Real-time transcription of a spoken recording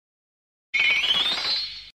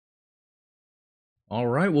All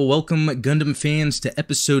right, well, welcome Gundam fans to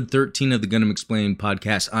episode 13 of the Gundam Explained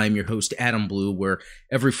podcast. I'm your host, Adam Blue, where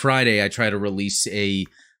every Friday I try to release a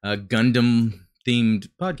Gundam-themed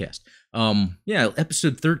podcast.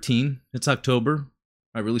 Episode 13, it's October.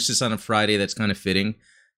 I released this on a Friday, that's kind of fitting.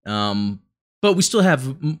 But we still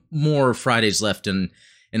have more Fridays left in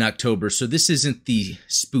October, so this isn't the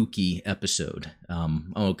spooky episode.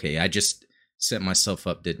 I just set myself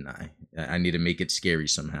up, didn't I? I need to make it scary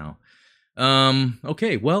somehow. Let's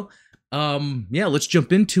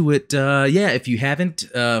jump into it. If you haven't,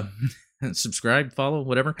 subscribe, follow,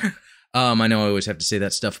 whatever. I know I always have to say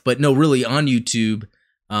that stuff, but no, really on YouTube.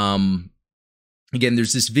 Again,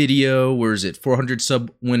 there's this video, where is it? 400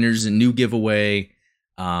 sub winners, a new giveaway.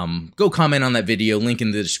 Go comment on that video, link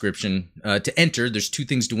in the description. To enter, there's 2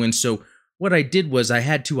 things to win. So what I did was I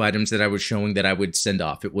had 2 items that I was showing that I would send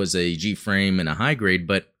off. It was a G-frame and a high grade,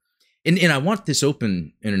 but And I want this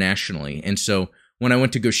open internationally. And so when I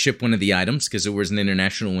went to go ship one of the items, because it was an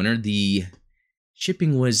international winner, the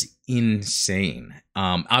shipping was insane.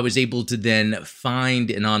 I was able to then find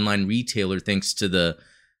an online retailer, thanks to the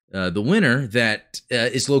winner, that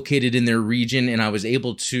is located in their region. And I was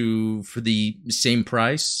able to, for the same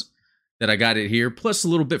price that I got it here, plus a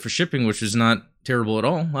little bit for shipping, which is not terrible at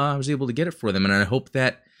all, I was able to get it for them. And I hope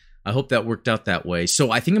that worked out that way.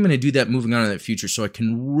 So I think I'm going to do that moving on in the future, so I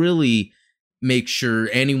can really make sure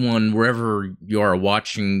anyone, wherever you are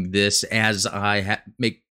watching this, as I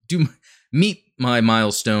meet my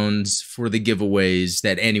milestones for the giveaways,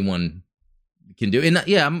 that anyone can do.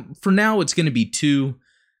 And for now, it's going to be 2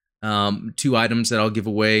 items that I'll give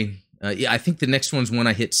away. I think the next one's when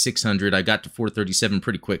I hit 600. I got to 437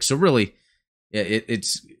 pretty quick. So really,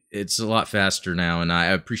 it's a lot faster now, and I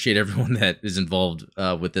appreciate everyone that is involved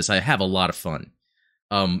with this. I have a lot of fun.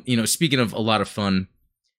 Speaking of a lot of fun,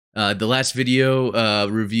 the last video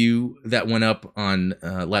review that went up on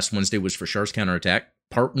last Wednesday was for Char's Counterattack,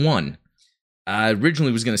 Part 1. I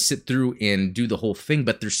originally was going to sit through and do the whole thing,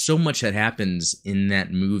 but there's so much that happens in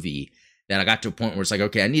that movie that I got to a point where it's like,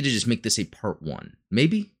 okay, I need to just make this a Part 1.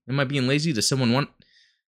 Maybe? Am I being lazy? Does someone want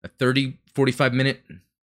a 30, 45-minute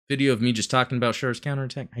video of me just talking about Char's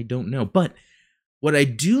Counterattack? I don't know. But what I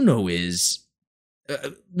do know is,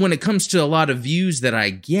 when it comes to a lot of views that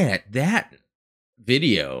I get, that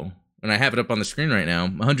video, and I have it up on the screen right now,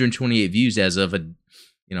 128 views as of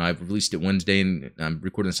I've released it Wednesday, and I'm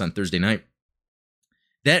recording this on Thursday night.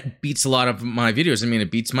 That beats a lot of my videos. I mean,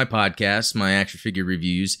 it beats my podcast, my action figure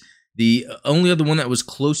reviews. The only other one that was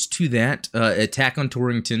close to that, Attack on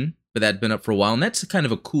Torrington, but that'd been up for a while, and that's kind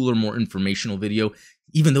of a cooler, more informational video,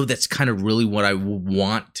 even though that's kind of really what I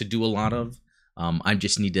want to do a lot of. I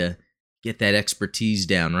just need to get that expertise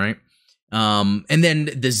down, right? And then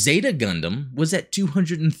the Zeta Gundam was at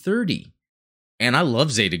 230. And I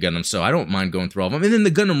love Zeta Gundam, so I don't mind going through all of them. And then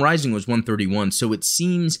the Gundam Rising was 131. So it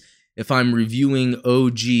seems, if I'm reviewing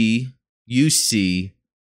OG, UC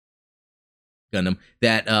Gundam,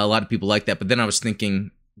 that a lot of people like that. But then I was thinking,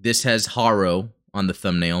 this has Haro on the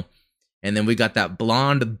thumbnail. And then we got that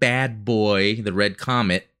blonde bad boy, the Red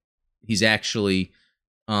Comet. He's actually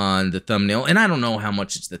on the thumbnail. And I don't know how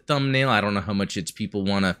much it's the thumbnail. I don't know how much it's people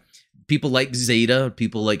like Zeta,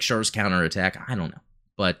 people like Char's Counterattack. I don't know.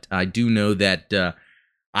 But I do know that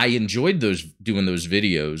I enjoyed doing those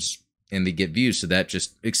videos, and they get views. So that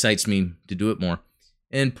just excites me to do it more.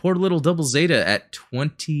 And poor little Double Zeta at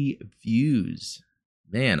 20 views.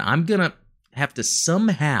 Man, I'm going to have to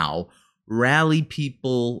somehow rally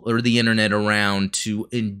people or the internet around to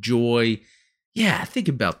enjoy. Yeah, think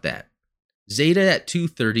about that. Zeta at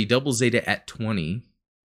 230, Double Zeta at 20.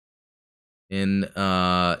 And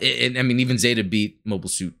I mean, even Zeta beat Mobile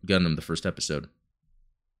Suit Gundam the first episode.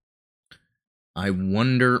 I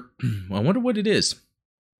wonder what it is.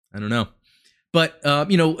 I don't know. But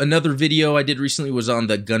another video I did recently was on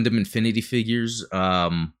the Gundam Infinity figures.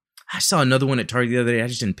 I saw another one at Target the other day. I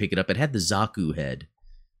just didn't pick it up. It had the Zaku head.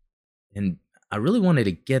 And I really wanted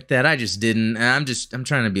to get that. I just didn't. I'm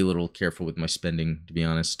trying to be a little careful with my spending, to be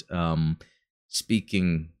honest.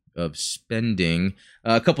 Speaking of spending,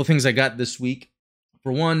 a couple things I got this week.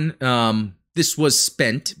 For one, this was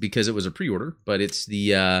spent because it was a pre-order, but it's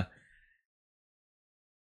the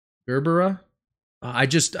Gerbera. I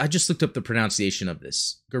just looked up the pronunciation of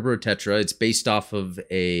this. Gerbera Tetra. It's based off of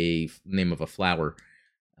a name of a flower.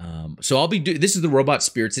 So I'll be this is the Robot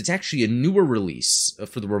Spirits. It's actually a newer release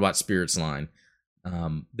for the Robot Spirits line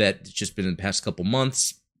that's just been in the past couple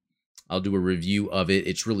months. I'll do a review of it.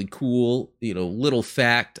 It's really cool. Little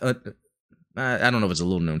fact. I don't know if it's a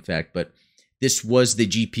little known fact, but this was the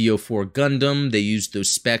GP04 Gundam. They used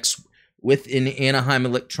those specs within Anaheim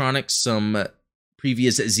Electronics, some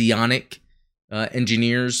previous Zeonic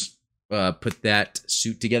engineers put that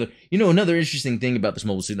suit together. You know, another interesting thing about this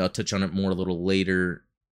mobile suit, and I'll touch on it more a little later.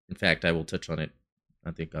 In fact, I will touch on it,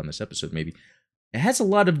 I think, on this episode, maybe. It has a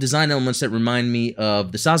lot of design elements that remind me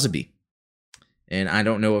of the Sazabi. And I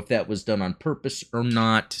don't know if that was done on purpose or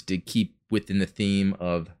not to keep within the theme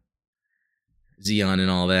of Xeon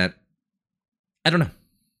and all that. I don't know.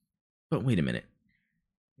 But wait a minute.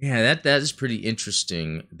 Yeah, that is pretty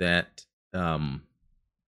interesting that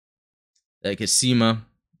Cosima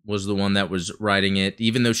was the one that was writing it,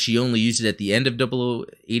 even though she only used it at the end of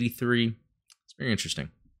 0083. It's very interesting.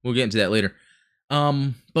 We'll get into that later.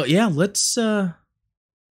 But yeah, let's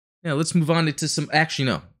move on into some. Actually,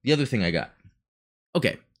 no. The other thing I got.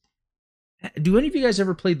 Okay. Do any of you guys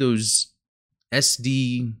ever play those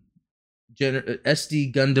SD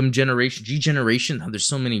Gundam Generation, G Generation? Oh, there's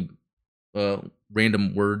so many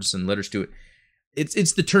random words and letters to it.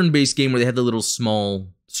 It's the turn-based game where they had the little small,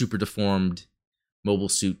 super deformed mobile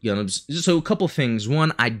suit Gundams. So a couple things.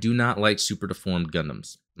 One, I do not like super deformed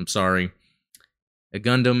Gundams. I'm sorry. A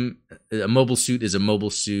mobile suit is a mobile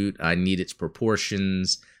suit. I need its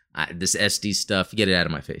proportions. This SD stuff, get it out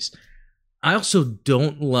of my face. I also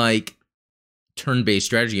don't like turn-based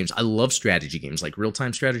strategy games. I love strategy games, like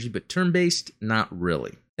real-time strategy, but turn-based, not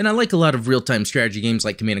really. And I like a lot of real-time strategy games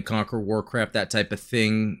like Command & Conquer, Warcraft, that type of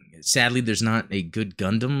thing. Sadly, there's not a good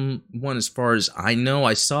Gundam one as far as I know.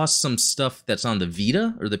 I saw some stuff that's on the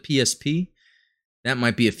Vita or the PSP. That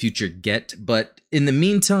might be a future get. But in the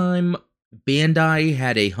meantime, Bandai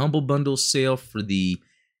had a Humble Bundle sale for the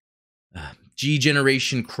G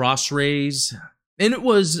Generation Cross-Rays. And it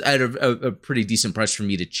was at a pretty decent price for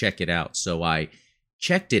me to check it out. So I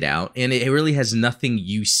checked it out, and it really has nothing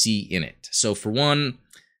UC in it. So for one,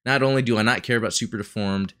 not only do I not care about Super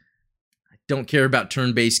Deformed, I don't care about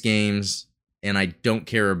turn-based games, and I don't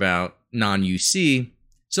care about non-UC.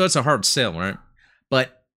 So it's a hard sell, right?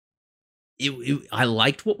 But I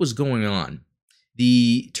liked what was going on.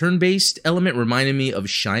 The turn-based element reminded me of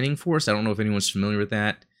Shining Force. I don't know if anyone's familiar with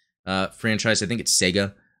that franchise. I think it's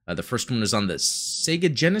Sega. The first one was on the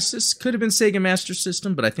Sega Genesis. Could have been Sega Master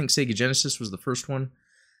System, but I think Sega Genesis was the first one.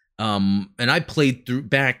 And I played through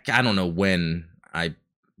back, I don't know when I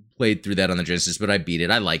played through that on the Genesis, but I beat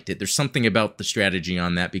it. I liked it. There's something about the strategy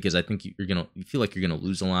on that because I think you feel like you're gonna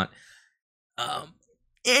lose a lot.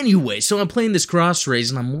 Anyway, so I'm playing this Cross-Rays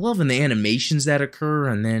and I'm loving the animations that occur,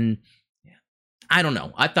 and then I don't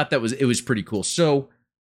know. I thought it was pretty cool. So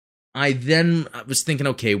I was thinking,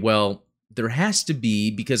 okay, well, there has to be,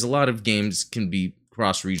 because a lot of games can be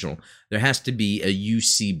cross-regional, there has to be a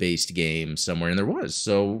UC-based game somewhere, and there was.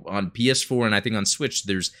 So on PS4 and I think on Switch,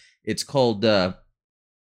 it's called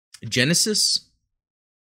Genesis.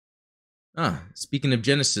 Speaking of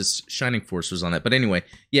Genesis, Shining Force was on that. But anyway,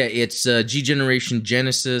 yeah, it's G Generation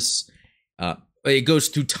Genesis. It goes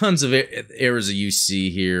through tons of eras of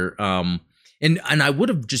UC here. And I would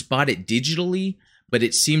have just bought it digitally, but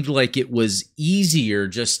it seemed like it was easier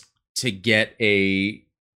just to get a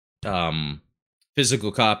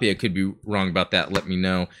physical copy. I could be wrong about that. Let me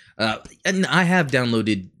know. And I have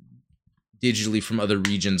downloaded digitally from other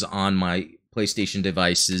regions on my PlayStation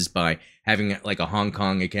devices by having like a Hong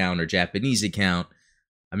Kong account or Japanese account.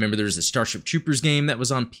 I remember there was a Starship Troopers game that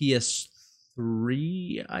was on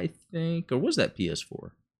PS3, I think. Or was that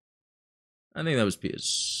PS4? I think that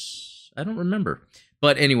was I don't remember.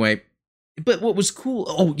 But anyway, but what was cool,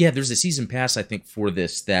 oh yeah, there's a season pass I think for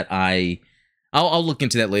this that I'll look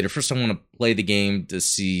into that later. First I want to play the game to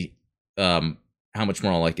see how much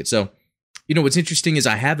more I'll like it. So, you know, what's interesting is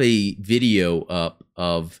I have a video up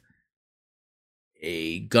of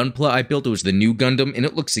a Gunpla I built. It was the new Gundam, and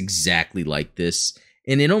it looks exactly like this.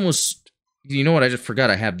 And it almost, you know what, I just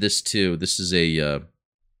forgot I have this too. This is a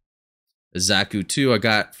Zaku 2 I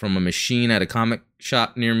got from a machine at a comic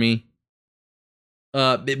shop near me.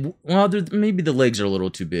 Maybe the legs are a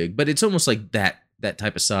little too big, but it's almost like that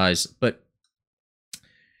type of size. But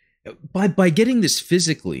by getting this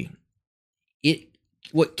physically, it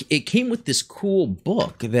came with this cool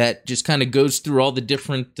book that just kind of goes through all the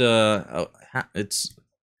different. It's for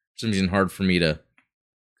some reason hard for me to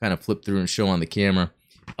kind of flip through and show on the camera.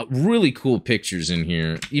 Really cool pictures in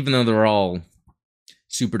here, even though they're all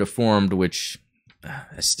super deformed, which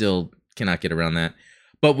I still cannot get around that.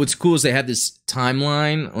 But what's cool is they have this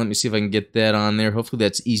timeline. Let me see if I can get that on there. Hopefully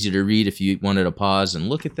that's easy to read if you wanted to pause and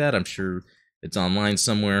look at that. I'm sure it's online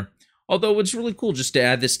somewhere. Although it's really cool just to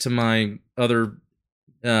add this to my other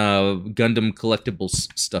Gundam collectibles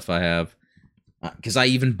stuff I have. Because I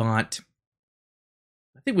even bought,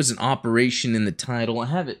 I think it was an Operation in the title. I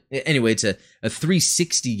have it. Anyway, it's a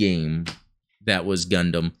 360 game that was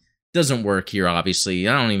Gundam. Doesn't work here, obviously.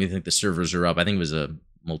 I don't even think the servers are up. I think it was a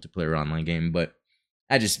multiplayer online game, but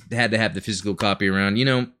I just had to have the physical copy around. You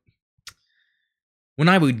know, when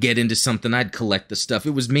I would get into something, I'd collect the stuff.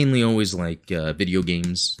 It was mainly always like video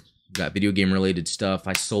games. Got video game related stuff.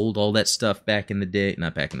 I sold all that stuff back in the day.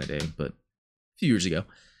 Not back in the day, but a few years ago.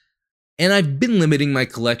 And I've been limiting my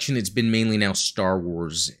collection. It's been mainly now Star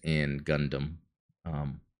Wars and Gundam.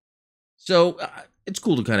 So it's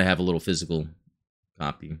cool to kind of have a little physical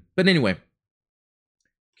copy. But anyway,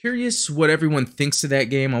 curious what everyone thinks of that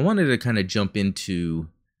game. I wanted to kind of jump into,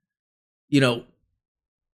 you know,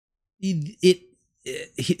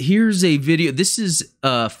 here's a video. This is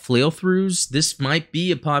Flailthroughs. This might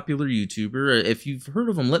be a popular YouTuber. If you've heard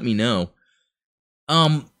of him, let me know.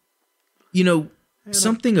 You know,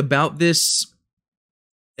 something about this,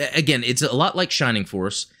 again, it's a lot like Shining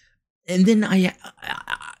Force. And then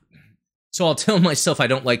so I'll tell myself I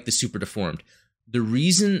don't like the super deformed. The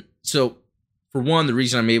reason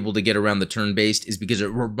I'm able to get around the turn-based is because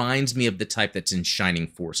it reminds me of the type that's in Shining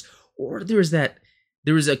Force. Or there was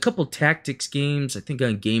a couple tactics games, I think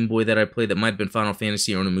on Game Boy that I played that might have been Final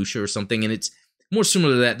Fantasy or Onimusha or something, and it's more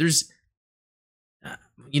similar to that. There's,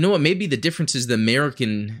 you know what, maybe the difference is the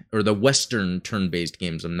American or the Western turn-based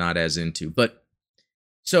games I'm not as into. But,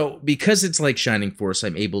 so, because it's like Shining Force,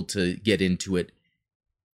 I'm able to get into it.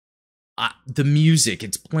 The music,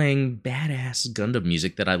 it's playing badass Gundam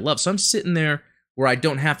music that I love. So I'm sitting there where I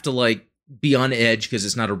don't have to, like, be on edge because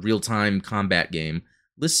it's not a real-time combat game.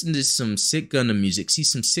 Listen to some sick Gundam music, see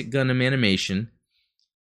some sick Gundam animation.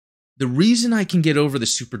 The reason I can get over the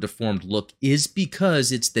super deformed look is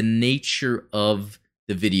because it's the nature of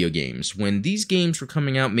the video games. When these games were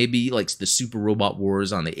coming out, maybe like the Super Robot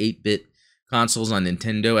Wars on the 8-bit consoles on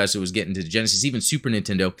Nintendo as it was getting to the Genesis, even Super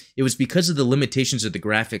Nintendo, it was because of the limitations of the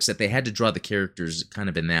graphics that they had to draw the characters kind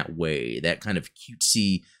of in that way, that kind of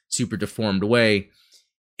cutesy, super deformed way.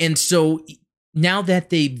 And so now that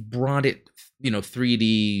they've brought it, you know,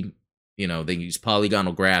 3D, you know, they use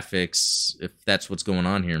polygonal graphics, if that's what's going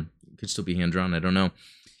on here. It could still be hand-drawn, I don't know.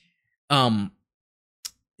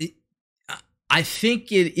 I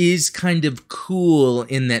think it is kind of cool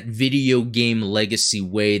in that video game legacy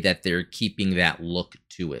way that they're keeping that look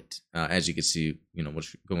to it. As you can see, you know,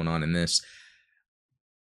 what's going on in this.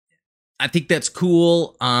 I think that's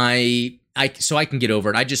cool. So I can get over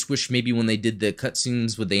it. I just wish maybe when they did the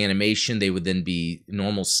cutscenes with the animation, they would then be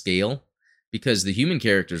normal scale. Because the human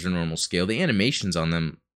characters are normal scale. The animations on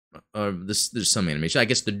them are, there's some animation. I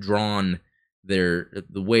guess the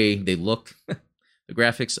way they look... The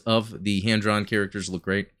graphics of the hand-drawn characters look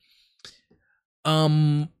great.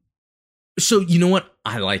 So, you know what?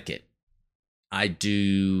 I like it. I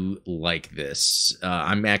do like this.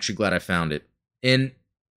 I'm actually glad I found it. And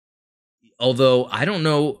although I don't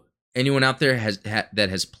know anyone out there that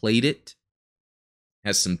has played it,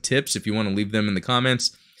 has some tips, if you want to leave them in the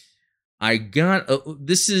comments. I got...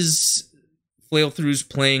 this is Flailthroughs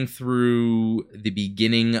playing through the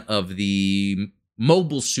beginning of the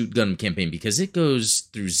Mobile Suit Gundam campaign, because it goes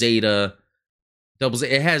through Zeta, Double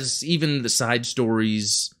Zeta. It has even the side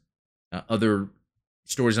stories, other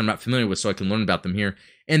stories I'm not familiar with, so I can learn about them here.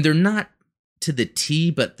 And they're not to the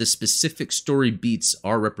T, but the specific story beats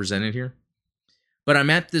are represented here. But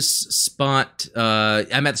I'm at this spot.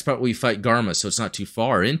 I'm at the spot where you fight Garma, so it's not too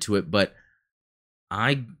far into it. But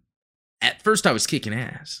at first I was kicking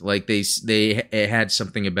ass. Like they had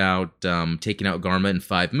something about taking out Garma in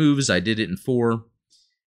 5 moves. I did it in 4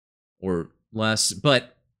 or less.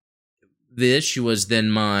 But the issue was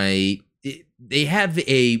then they have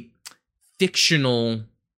a fictional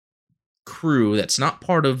crew that's not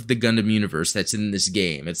part of the Gundam universe that's in this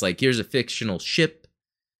game. It's like, here's a fictional ship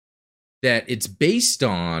that it's based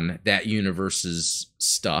on that universe's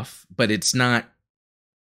stuff, but it's not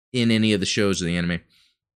in any of the shows or the anime.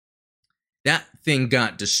 That thing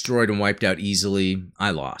got destroyed and wiped out easily. I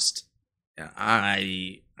lost.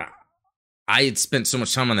 I had spent so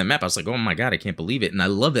much time on that map. I was like, oh my god, I can't believe it. And I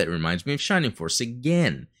love that. It reminds me of Shining Force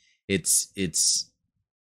again. It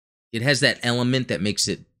has that element that makes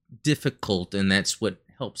it difficult, and that's what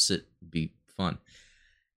helps it be fun.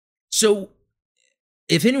 So,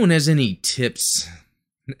 if anyone has any tips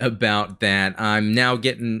about that, I'm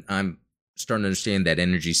starting to understand that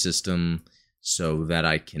energy system so that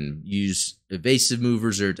I can use evasive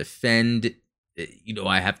movers or defend. You know,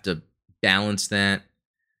 I have to balance that.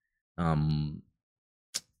 I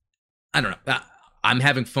don't know. I'm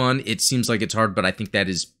having fun. It seems like it's hard, but I think that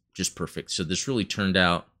is just perfect. So this really turned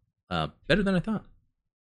out better than I thought.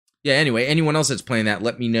 Yeah, anyway, anyone else that's playing that,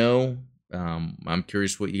 let me know. I'm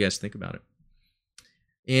curious what you guys think about it.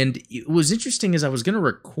 And it was interesting as I was going to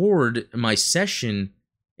record my session,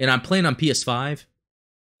 and I'm playing on PS5,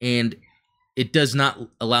 and it does not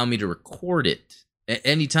allow me to record it.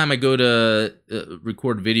 Anytime I go to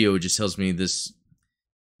record video, it just tells me this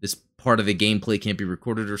part of the gameplay can't be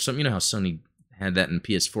recorded or something. You know how Sony had that in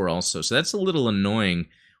PS4 also. So that's a little annoying.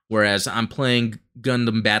 Whereas I'm playing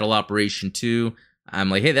Gundam Battle Operation 2, I'm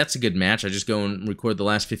like, hey, that's a good match. I just go and record the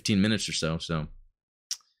last 15 minutes or so. So,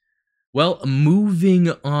 well,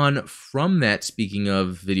 moving on from that, speaking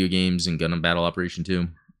of video games and Gundam Battle Operation 2.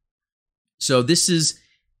 So this is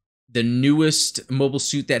the newest mobile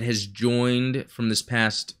suit that has joined from this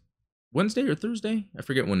past Wednesday or Thursday? I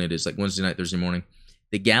forget when it is, like Wednesday night, Thursday morning.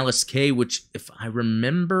 The Gallus K, which, if I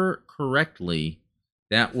remember correctly,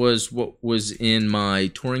 that was what was in my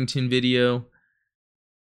Torrington video.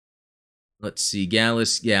 Let's see,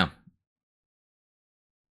 Gallus, yeah.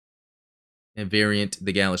 And variant,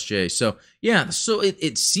 the Gallus J. So, yeah, so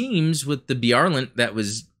it seems with the Bjarlent that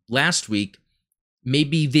was last week,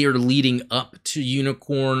 maybe they're leading up to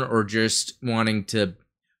Unicorn or just wanting to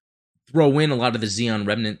throw in a lot of the Zeon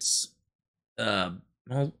remnants.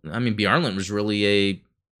 Well, I mean, Bjarlent was really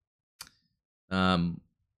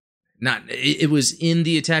it was in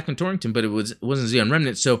the attack on Torrington, but it wasn't Zeon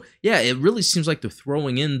Remnant. So yeah, it really seems like they're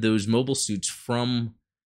throwing in those mobile suits from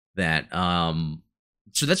that.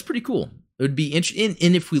 So that's pretty cool. It would be interesting.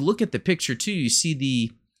 And if we look at the picture too, you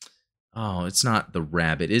see it's not the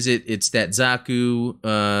rabbit, is it? It's that Zaku,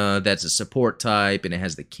 that's a support type, and it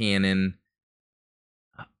has the cannon.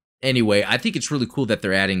 Anyway, I think it's really cool that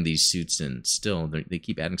they're adding these suits in. Still, they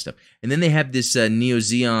keep adding stuff. And then they have this Neo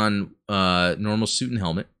Zeon normal suit and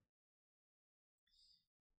helmet.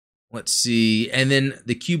 Let's see. And then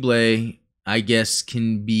the Cublé, I guess,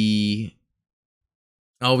 can be...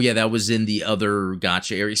 Oh, yeah, that was in the other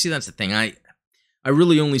gacha area. See, that's the thing. I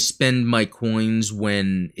really only spend my coins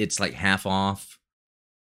when it's like half off.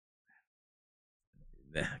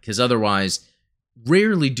 Because otherwise,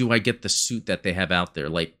 rarely do I get the suit that they have out there.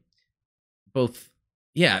 Like, both,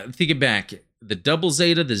 yeah, think it back. The Double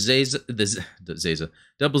Zeta, the Zeza,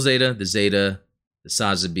 Double Zeta, the Zeta, the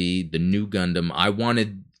Sazabi, the new Gundam. I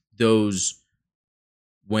wanted those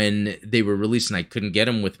when they were released, and I couldn't get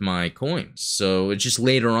them with my coins. So it's just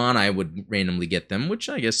later on I would randomly get them, which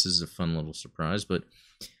I guess is a fun little surprise.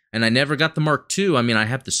 And I never got the Mark II. I mean, I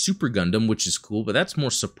have the Super Gundam, which is cool, but that's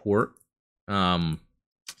more support. So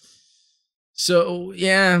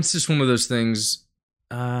yeah, it's just one of those things.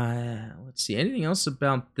 Let's see. Anything else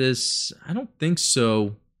about this? I don't think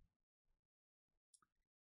so.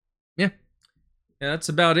 Yeah, that's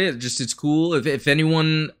about it. Just it's cool. If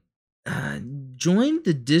anyone joined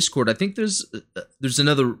the Discord, I think there's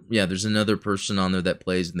another person on there that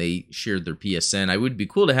plays, and they shared their PSN. I would be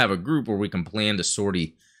cool to have a group where we can plan to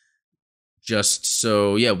sortie. Just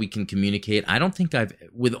so we can communicate. I don't think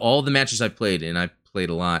with all the matches I've played, and I've played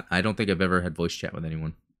a lot, I don't think I've ever had voice chat with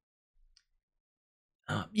anyone.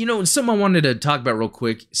 Something I wanted to talk about real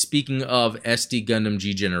quick, speaking of SD Gundam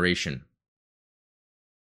G Generation.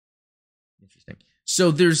 Interesting.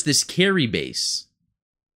 So there's this carry base.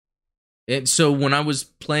 And so when I was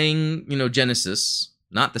playing, Genesis,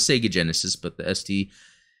 not the Sega Genesis, but the SD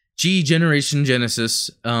G Generation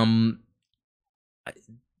Genesis,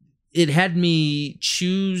 it had me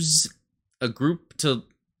choose a group to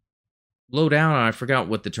load out. I forgot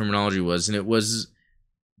what the terminology was, and it was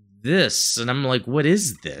this, and I'm like, what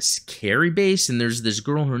is this? Carry base? And there's this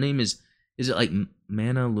girl, her name is it like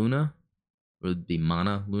Mana Luna? Or would it be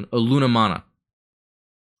Mana Luna? Oh, Luna Mana.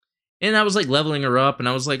 And I was like leveling her up, and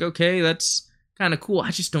I was like, okay, that's kind of cool.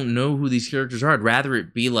 I just don't know who these characters are. I'd rather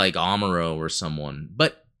it be like Amuro or someone.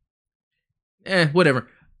 But, whatever.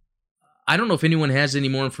 I don't know if anyone has any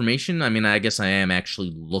more information. I mean, I guess I am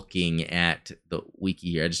actually looking at the wiki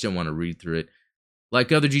here. I just don't want to read through it.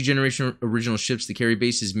 Like other G Generation original ships, the carry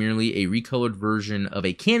base is merely a recolored version of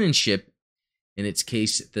a canon ship, in its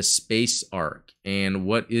case, the Space Ark. And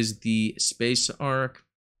what is the Space Ark?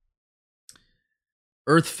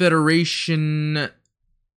 Earth Federation,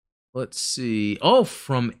 let's see. Oh,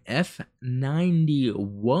 from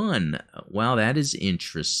F91. Wow, that is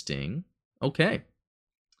interesting. Okay.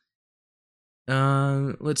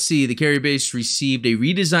 Let's see. The carry base received a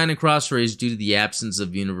redesign in Crossrays due to the absence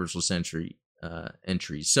of Universal Century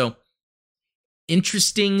entries. So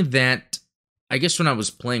interesting that I guess when I was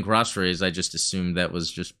playing Crossrays, I just assumed that was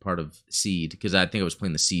just part of Seed, because I think I was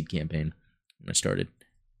playing the Seed campaign when I started.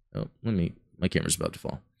 Oh, my camera's about to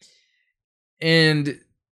fall. And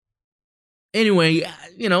anyway,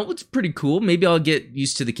 it's pretty cool. Maybe I'll get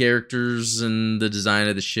used to the characters and the design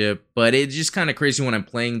of the ship, but it's just kind of crazy when I'm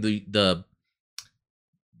playing the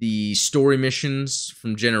story missions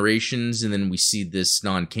from Generations, and then we see this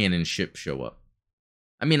non-canon ship show up.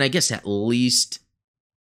 I mean, I guess at least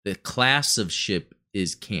the class of ship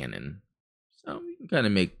is canon. So you can kind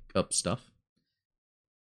of make up stuff.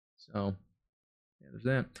 So, yeah, there's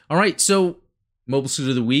that. All right, so Mobile Suit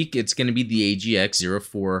of the Week, it's going to be the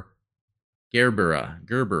AGX-04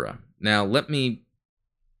 Gerbera. Now, let me...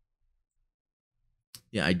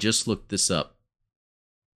 Yeah, I just looked this up.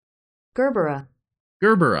 Gerbera.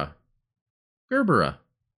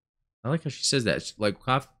 I like how she says that. It's like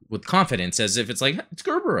with confidence, as if it's like, it's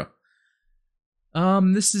Gerbera.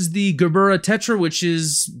 This is the Gerbera Tetra, which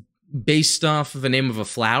is based off of a name of a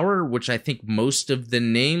flower, which I think most of the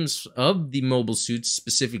names of the mobile suits,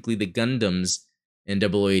 specifically the Gundams in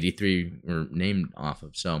 0083, were named off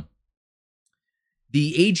of. So,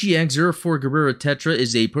 the AGX-04 Gerbera Tetra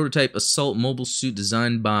is a prototype assault mobile suit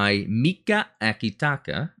designed by Mika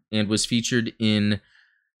Akitaka and was featured in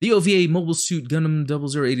the OVA Mobile Suit Gundam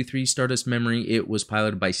 0083 Stardust Memory. It was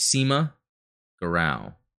piloted by Seema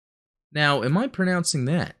Garau. Now, am I pronouncing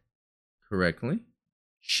that correctly?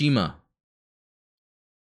 Shima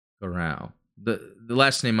Garau. The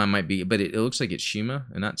last name I might be, but it looks like it's Shima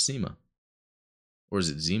and not Seema. Or is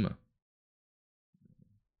it Zima?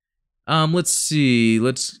 Let's see.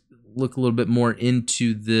 Let's look a little bit more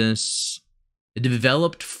into this.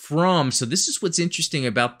 Developed from, so this is what's interesting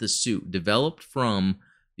about the suit. Developed from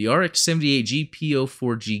the RX-78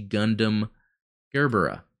 GP04G Gundam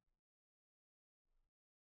Gerbera.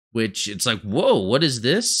 Which, it's like, whoa, what is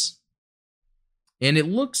this? And it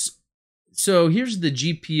looks, so here's the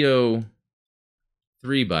GPO3,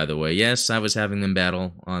 by the way. Yes, I was having them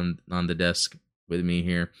battle on the desk with me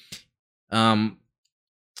here.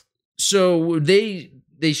 So they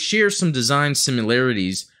share some design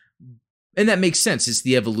similarities, and that makes sense. It's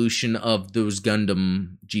the evolution of those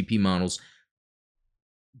Gundam GP models.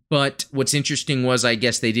 But what's interesting was, I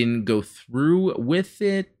guess they didn't go through with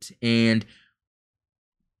it, and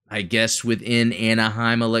I guess within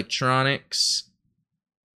Anaheim Electronics,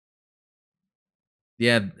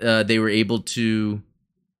 they were able to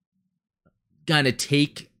kind of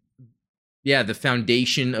take the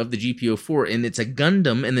foundation of the GP04, and it's a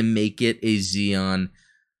Gundam, and then make it a Zeon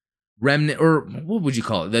remnant, or what would you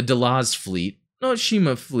call it? The Delaz fleet. No,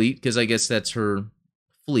 Shima fleet, because I guess that's her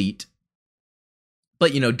fleet.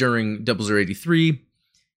 But, during 0083,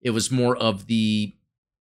 it was more of the,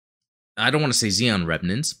 I don't want to say Zeon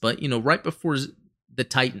remnants, but, right before the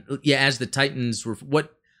Titan, as the Titans were,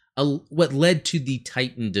 what led to the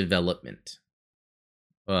Titan development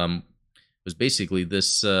was basically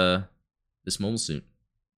this mobile suit.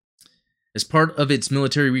 As part of its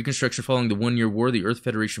military reconstruction following the 1-year war, the Earth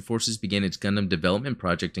Federation Forces began its Gundam development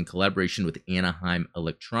project in collaboration with Anaheim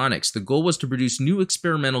Electronics. The goal was to produce new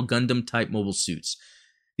experimental Gundam-type mobile suits.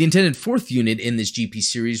 The intended fourth unit in this GP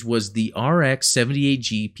series was the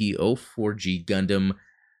RX-78 GP04G Gundam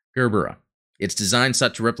Gerbera. Its design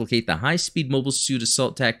sought to replicate the high-speed mobile suit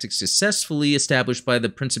assault tactics successfully established by the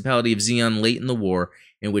Principality of Zeon late in the war,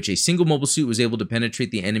 in which a single mobile suit was able to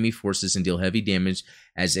penetrate the enemy forces and deal heavy damage,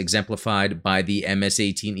 as exemplified by the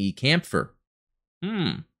MS-18E Kampfer.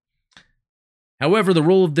 However, the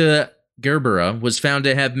role of the Gerbera was found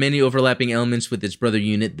to have many overlapping elements with its brother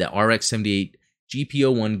unit, the RX-78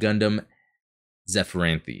 GP01 Gundam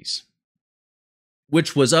Zephyranthes,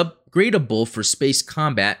 which was upgradable for space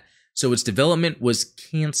combat, so its development was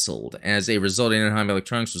canceled. As a result, Anaheim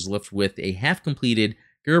Electronics was left with a half-completed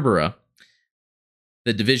Gerbera.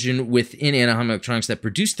 The division within Anaheim Electronics that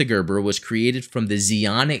produced the Gerbera was created from the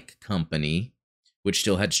Zeonic Company, which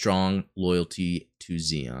still had strong loyalty to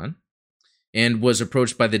Zeon, and was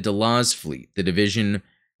approached by the Delaz fleet. The division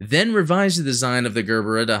then revised the design of the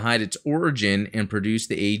Gerbera to hide its origin and produce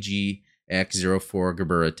the AGX-04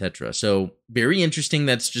 Gerbera Tetra. So, very interesting.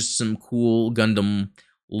 That's just some cool Gundam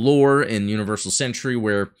lore in Universal Century,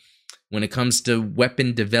 where when it comes to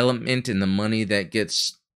weapon development and the money that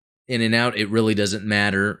gets in and out, it really doesn't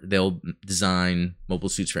matter. They'll design mobile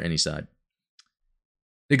suits for any side.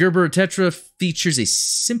 The Gerbera Tetra features a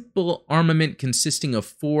simple armament consisting of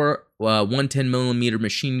 4 110mm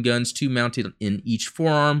machine guns, 2 mounted in each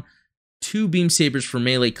forearm, 2 beam sabers for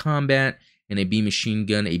melee combat, and a beam machine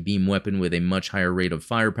gun, a beam weapon with a much higher rate of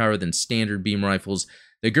firepower than standard beam rifles.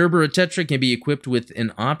 The Gerbera Tetra can be equipped with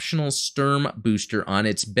an optional Sturm booster on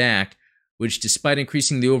its back, which, despite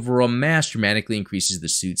increasing the overall mass, dramatically increases the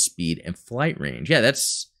suit's speed and flight range. Yeah,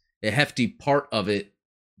 that's a hefty part of it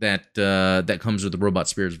that comes with the Robot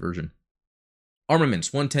Spirits version.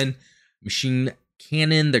 Armaments: 110 machine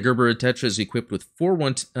cannon. The Gerbera Tetra is equipped with 4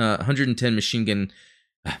 110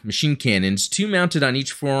 machine cannons, 2 mounted on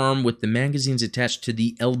each forearm with the magazines attached to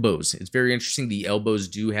the elbows. It's very interesting. The elbows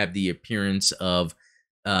do have the appearance of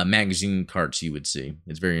magazine carts you would see.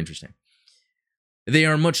 It's very interesting. They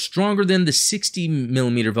are much stronger than the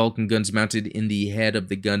 60mm Vulcan guns mounted in the head of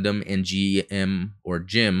the Gundam and GM or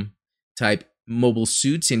GIM type mobile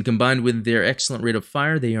suits, and combined with their excellent rate of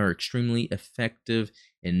fire, they are extremely effective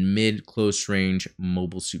in mid-close range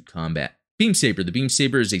mobile suit combat. Beam Saber. The Beam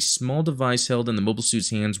Saber is a small device held in the mobile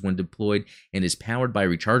suit's hands when deployed and is powered by a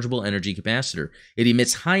rechargeable energy capacitor. It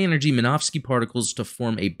emits high-energy Minovsky particles to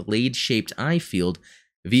form a blade-shaped eye field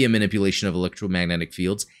via manipulation of electromagnetic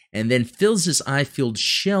fields, and then fills this eye field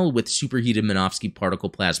shell with superheated Minovsky particle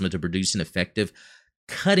plasma to produce an effective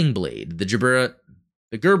cutting blade. The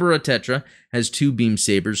Gerbera Tetra has 2 beam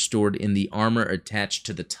sabers stored in the armor attached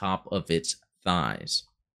to the top of its thighs.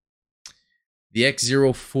 The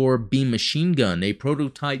X-04 beam machine gun, a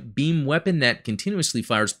prototype beam weapon that continuously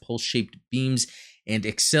fires pulse-shaped beams and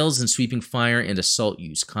excels in sweeping fire and assault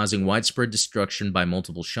use, causing widespread destruction by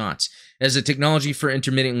multiple shots. As the technology for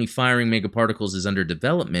intermittently firing megaparticles is under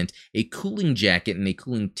development, a cooling jacket and a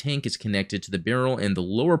cooling tank is connected to the barrel and the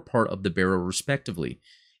lower part of the barrel, respectively.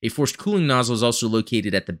 A forced cooling nozzle is also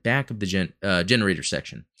located at the back of the generator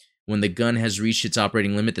section. When the gun has reached its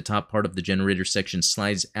operating limit, the top part of the generator section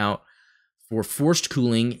slides out for forced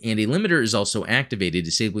cooling, and a limiter is also activated,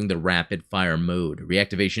 disabling the rapid fire mode.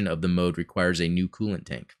 Reactivation of the mode requires a new coolant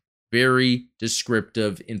tank. Very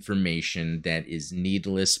descriptive information that is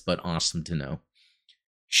needless but awesome to know.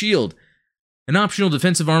 Shield. An optional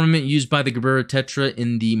defensive armament used by the Gerbera Tetra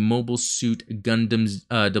in the Mobile Suit Gundam's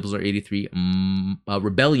 0083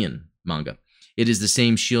 Rebellion manga. It is the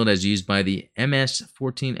same shield as used by the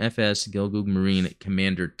MS-14FS Gelgoog Marine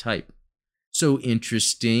Commander type. So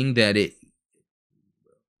interesting that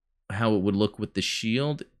how it would look with the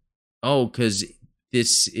shield. Oh, because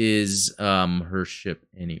this is her ship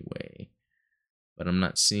anyway. But I'm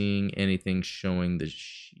not seeing anything showing the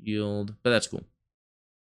shield. But that's cool.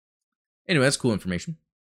 Anyway, that's cool information.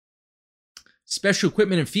 Special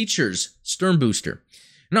equipment and features. Stern booster.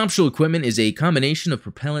 An optional equipment is a combination of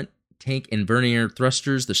propellant, tank, and vernier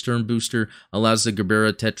thrusters. The stern booster allows the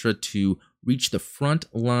Gerbera Tetra to reach the front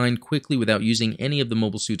line quickly without using any of the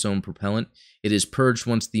mobile suit's own propellant. It is purged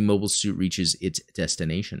once the mobile suit reaches its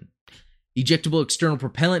destination. Ejectable external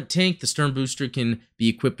propellant tank. The stern booster can be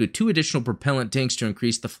equipped with 2 additional propellant tanks to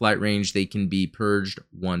increase the flight range. They can be purged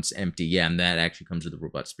once empty. Yeah, and that actually comes with the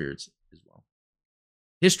robot spirits as well.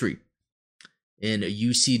 History. In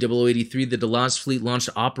UC 0083, the Delaz fleet launched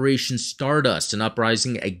Operation Stardust, an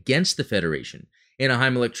uprising against the Federation.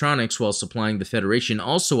 Anaheim Electronics, while supplying the Federation,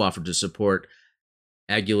 also offered to support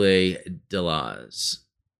Agile Delaz.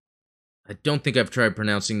 I don't think I've tried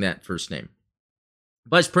pronouncing that first name.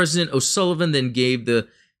 Vice President O'Sullivan then gave the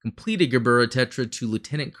completed Gerbera Tetra to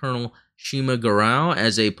Lieutenant Colonel Shima Garao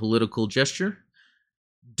as a political gesture.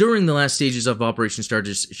 During the last stages of Operation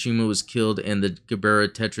Stardust, Shima was killed and the Gerbera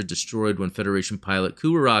Tetra destroyed when Federation pilot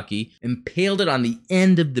Kuwaraki impaled it on the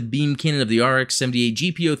end of the beam cannon of the RX-78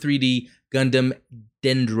 GPO-3D Gundam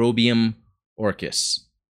Dendrobium Orcus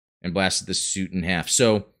and blasted the suit in half.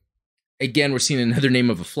 So, again, we're seeing another name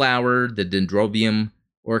of a flower, the Dendrobium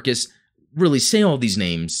Orcus. Really, say all these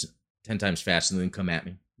names 10 times fast and then come at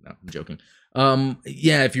me. No, I'm joking.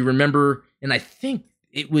 Yeah, if you remember, and I think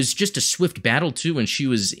it was just a swift battle, too, when she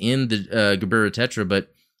was in the Gerbera Tetra,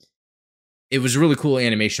 but it was a really cool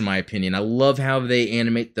animation, in my opinion. I love how they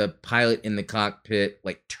animate the pilot in the cockpit,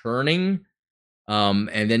 like, turning.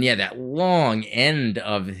 And then, yeah, that long end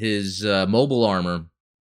of his mobile armor,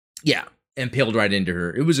 yeah, impaled right into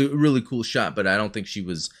her. It was a really cool shot, but I don't think she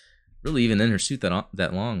was really even in her suit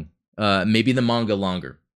that long. Maybe the manga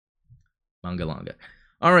longer. Manga longer.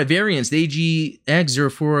 All right, variants. The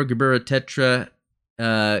AG-X04 Gerbera Tetra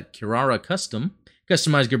Kirara Custom.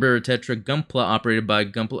 Customized Gerbera Tetra Gunpla operated by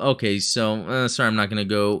Gunpla. Okay, so, sorry, I'm not going to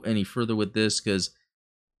go any further with this because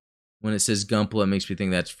when it says Gunpla, it makes me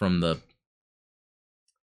think that's from the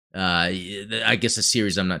I guess a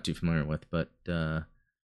series I'm not too familiar with, but and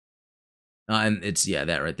it's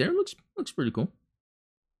that right there looks pretty cool.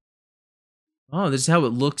 Oh, this is how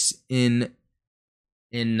it looks in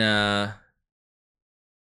Battle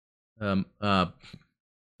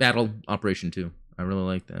Operation 2. I really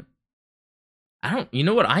like that. You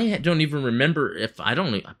know what? I don't even remember I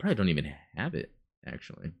probably don't even have it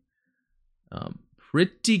actually.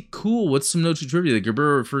 Pretty cool. What's some notes of trivia? The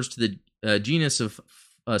Gerbera refers to the genus of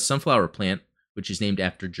sunflower plant, which is named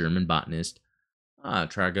after German botanist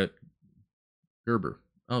Traga Gerber.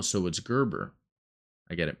 Oh, so it's Gerber.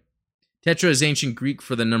 I get it. Tetra is ancient Greek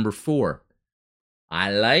for the number 4.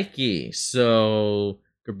 I like it. So,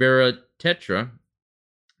 Gerbera Tetra,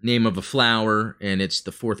 name of a flower, and it's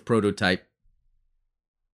the 4th prototype.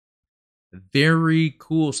 Very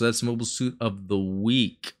cool. So that's Mobile Suit of the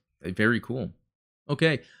Week. Very cool.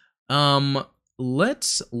 Okay.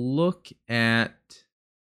 Let's look at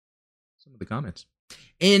some of the comments.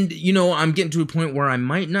 And, I'm getting to a point where I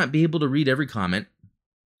might not be able to read every comment,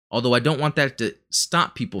 although I don't want that to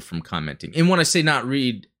stop people from commenting. And when I say not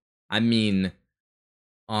read, I mean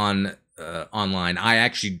on online. I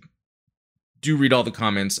actually do read all the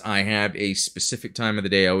comments. I have a specific time of the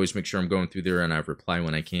day. I always make sure I'm going through there and I reply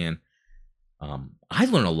when I can. I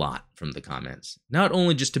learn a lot from the comments, not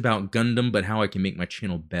only just about Gundam, but how I can make my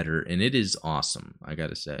channel better, and it is awesome, I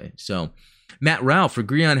gotta say. So, Matt Ralph,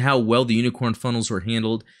 agree on how well the unicorn funnels were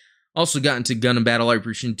handled. Also got into Gundam Battle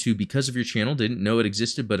Operation 2 because of your channel. Didn't know it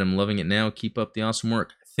existed, but I'm loving it now. Keep up the awesome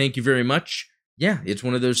work. Thank you very much. Yeah, it's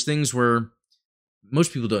one of those things where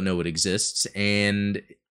most people don't know it exists, and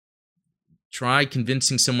try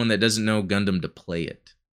convincing someone that doesn't know Gundam to play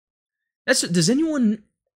it. Does anyone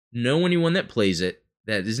know anyone that plays it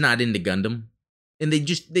that is not into Gundam, and they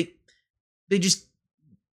just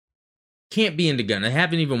can't be into Gundam? They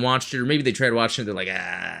haven't even watched it, or maybe they tried watching it, they're like,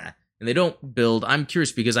 and they don't build. I'm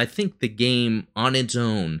curious because I think the game on its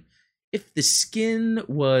own, if the skin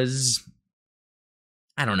was,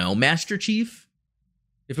 I don't know, Master Chief,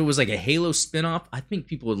 if it was like a Halo spinoff, I think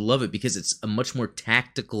people would love it because it's a much more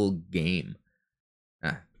tactical game.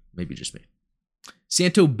 Maybe just me.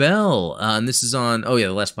 Santo Bell, and this is on, the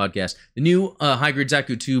last podcast. The new High Grade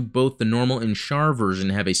Zaku 2, both the normal and Char version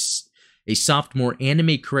have a soft, more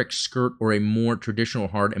anime-correct skirt or a more traditional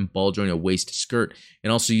hard and ball-jointed waist skirt. It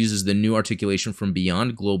also uses the new articulation from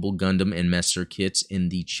Beyond Global Gundam and Messer kits in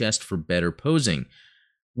the chest for better posing.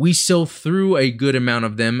 We sell through a good amount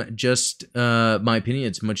of them. Just my opinion,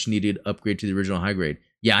 it's much needed upgrade to the original High Grade.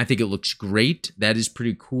 Yeah, I think it looks great. That is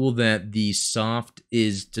pretty cool that the soft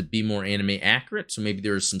is to be more anime accurate. So maybe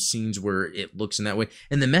there are some scenes where it looks in that way.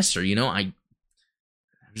 And the Messer,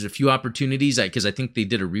 there's a few opportunities because I think they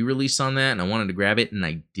did a re-release on that and I wanted to grab it and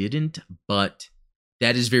I didn't. But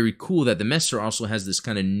that is very cool that the Messer also has this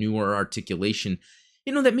kind of newer articulation.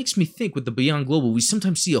 That makes me think with the Beyond Global, we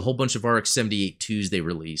sometimes see a whole bunch of RX-78-2s they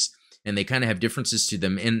release and they kind of have differences to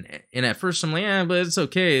them. And at first I'm like, but it's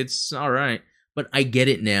okay. It's all right. But I get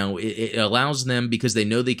it now. It allows them, because they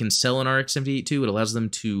know they can sell an RX-78-2, it allows them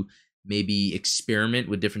to maybe experiment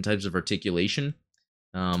with different types of articulation.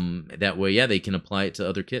 That way, they can apply it to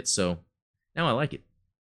other kits. So now I like it.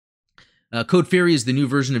 Code Fairy is the new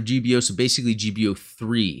version of GBO, so basically GBO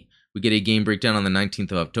 3. We get a game breakdown on the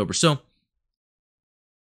 19th of October. So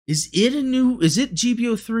is it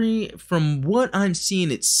GBO 3? From what I'm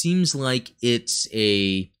seeing, it seems like it's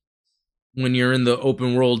when you're in the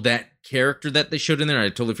open world, that character that they showed in there, I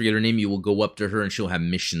totally forget her name, you will go up to her and she'll have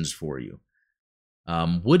missions for you.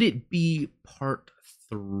 Would it be part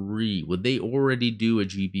 3? Would they already do a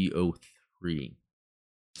GBO 3?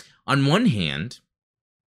 On one hand,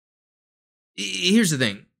 here's the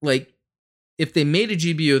thing, like, if they made a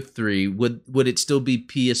GBO 3, would it still be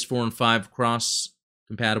PS4 and 5 cross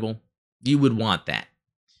compatible? You would want that.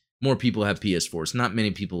 More people have PS4s. Not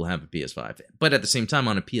many people have a PS5. But at the same time,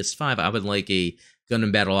 on a PS5, I would like a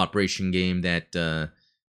Gundam Battle Operation game that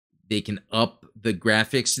they can up the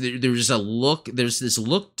graphics. There's this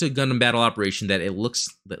look to Gundam Battle Operation that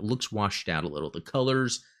looks washed out a little. The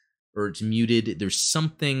colors, or it's muted. There's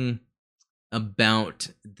something about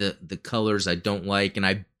the colors I don't like, and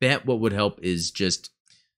I bet what would help is just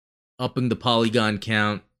upping the polygon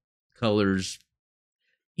count, colors.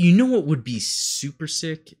 You know what would be super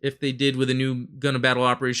sick if they did with a new Gundam Battle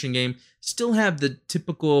Operation game? Still have the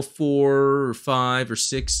typical 4 or 5 or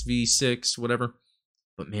 6v6, whatever.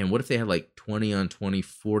 But man, what if they had like 20 on 20,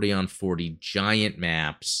 40 on 40 giant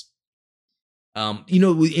maps?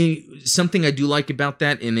 Something I do like about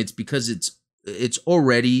that, and it's because it's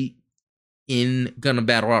already in Gundam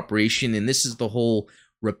Battle Operation, and this is the whole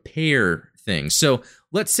repair thing. So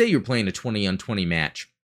let's say you're playing a 20 on 20 match,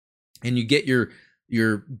 and you get your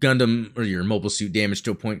Gundam or your mobile suit damaged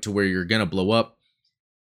to a point to where you're going to blow up.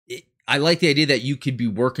 I like the idea that you could be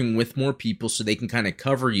working with more people so they can kind of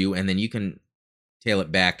cover you, and then you can tail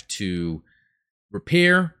it back to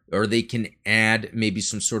repair, or they can add maybe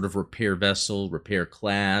some sort of repair vessel, repair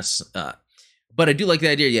class. But I do like the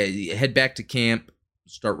idea. Yeah, you head back to camp,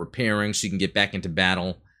 start repairing so you can get back into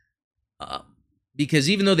battle. Because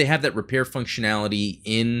even though they have that repair functionality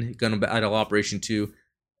in Gundam Battle Operation 2,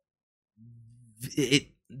 it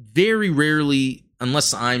very rarely,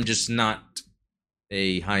 unless I'm just not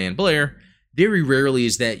a high-end player, very rarely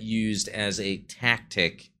is that used as a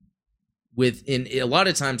tactic. In a lot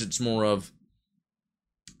of times it's more of,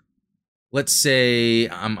 let's say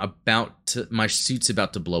my suit's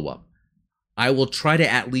about to blow up. I will try to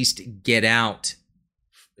at least get out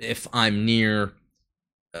if I'm near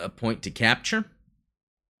a point to capture,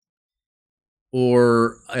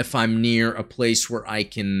 or if I'm near a place where I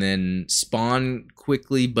can then spawn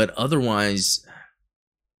quickly, but otherwise,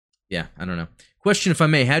 yeah, I don't know. Question, if I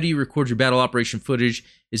may, how do you record your battle operation footage?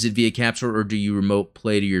 Is it via capture, or do you remote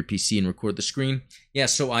play to your PC and record the screen? Yeah,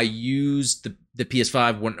 so I use the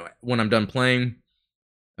PS5 when I'm done playing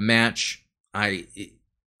a match. I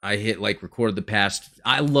hit like record the past.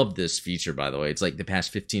 I love this feature, by the way. It's like the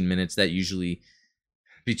past 15 minutes. That usually,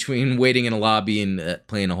 between waiting in a lobby and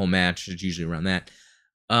playing a whole match, it's usually around that.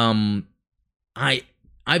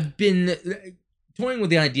 I've been toying with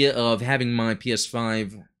the idea of having my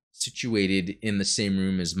PS5 situated in the same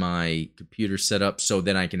room as my computer setup, so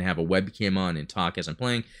that I can have a webcam on and talk as I'm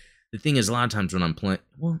playing. The thing is, a lot of times when I'm playing,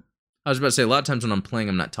 well, I was about to say, a lot of times when I'm playing,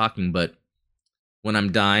 I'm not talking, but when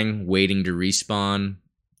I'm dying, waiting to respawn,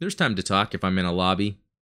 there's time to talk. If I'm in a lobby,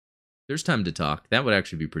 there's time to talk. That would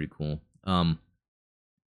actually be pretty cool. I've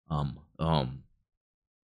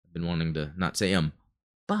been wanting to not say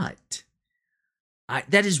but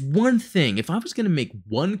that is one thing. If I was going to make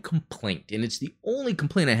one complaint, and it's the only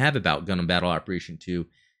complaint I have about Gundam Battle Operation 2,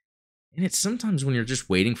 and it's sometimes when you're just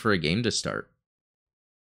waiting for a game to start.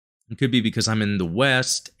 It could be because I'm in the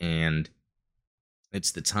West, and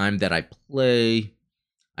it's the time that I play.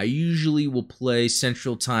 I usually will play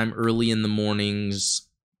Central Time early in the mornings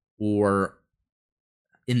or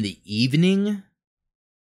in the evening.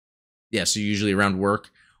 Yeah, so usually around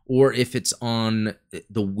work. Or if it's on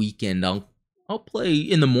the weekend, I'll play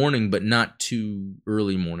in the morning, but not too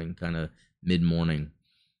early morning, kind of mid-morning.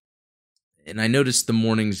 And I noticed the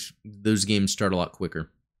mornings, those games start a lot quicker.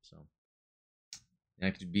 So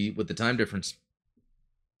that could be with the time difference.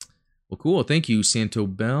 Well, cool. Thank you, Santo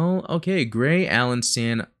Bell. Okay, Gray, Alan,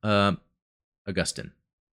 San, Augustine.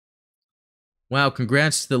 Wow,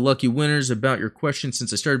 congrats to the lucky winners. About your question,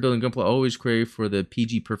 since I started building Gunpla, I always crave for the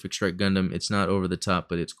PG Perfect Strike Gundam. It's not over the top,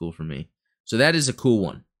 but it's cool for me. So that is a cool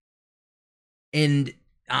one. And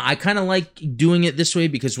I kind of like doing it this way,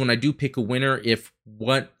 because when I do pick a winner, if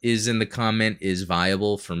what is in the comment is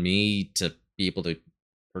viable for me to be able to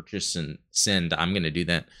purchase and send, I'm going to do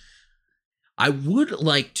that. I would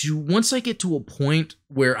like to, once I get to a point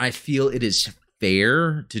where I feel it is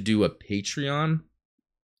fair to do a Patreon,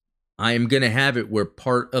 I am going to have it where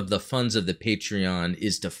part of the funds of the Patreon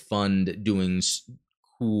is to fund doing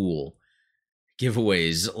cool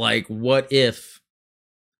giveaways. Like, what if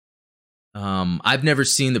I've never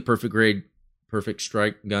seen the Perfect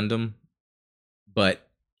Strike Gundam, but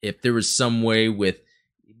if there was some way with,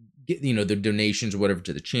 the donations or whatever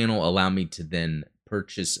to the channel allow me to then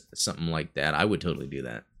purchase something like that, I would totally do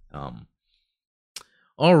that.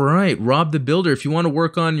 All right, Rob the Builder, if you want to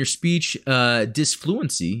work on your speech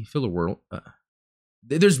disfluency, filler word,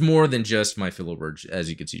 there's more than just my filler words, as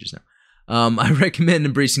you can see just now. I recommend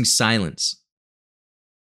embracing silence.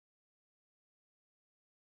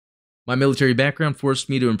 My military background forced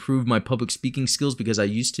me to improve my public speaking skills because I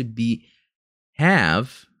used to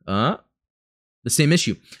have the same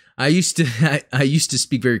issue. I used to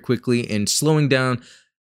speak very quickly, and slowing down,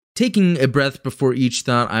 taking a breath before each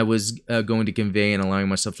thought I was going to convey, and allowing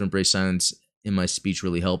myself to embrace silence in my speech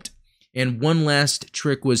really helped. And one last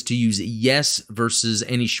trick was to use yes versus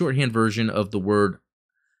any shorthand version of the word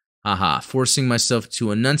haha. Forcing myself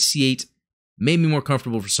to enunciate made me more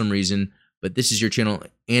comfortable for some reason. But this is your channel,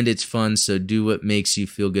 and it's fun, so do what makes you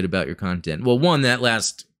feel good about your content. Well, one, that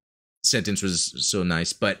last sentence was so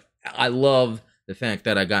nice, but I love the fact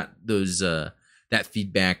that I got those that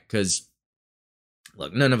feedback, because,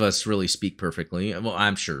 look, none of us really speak perfectly. Well,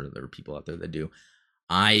 I'm sure there are people out there that do.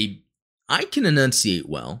 I can enunciate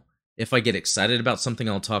well. If I get excited about something,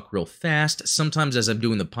 I'll talk real fast. Sometimes as I'm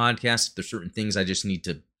doing the podcast, if there's certain things I just need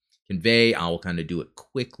to convey, I'll kind of do it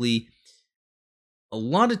quickly. A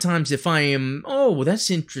lot of times if I am, oh, that's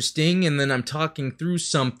interesting, and then I'm talking through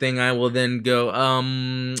something, I will then go,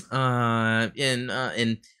 and I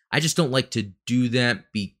just don't like to do that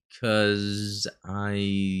because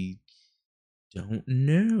I don't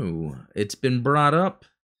know. It's been brought up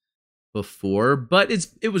before, but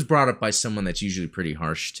it was brought up by someone that's usually pretty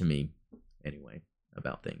harsh to me anyway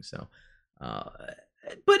about things. So,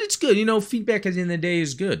 but it's good. Feedback at the end of the day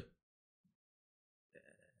is good.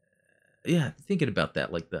 Yeah, thinking about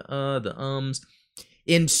that, like the ums.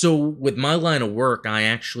 And so with my line of work, I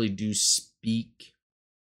actually do speak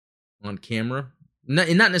on camera. Not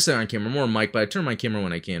necessarily on camera, more on mic, but I turn my camera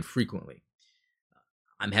when I can frequently.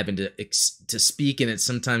 I'm having to speak, and it's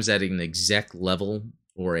sometimes at an exec level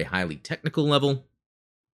or a highly technical level.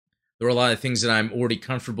 there are a lot of things that I'm already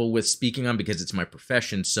comfortable with speaking on because it's my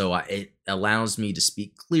profession. So it allows me to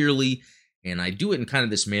speak clearly, and I do it in kind of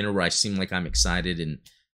this manner where I seem like I'm excited and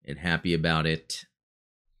happy about it.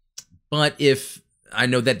 But if I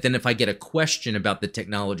know that then if I get a question about the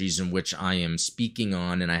technologies in which I am speaking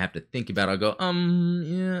on and I have to think about it, I'll go,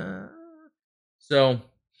 yeah. So,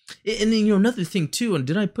 and then, another thing too, and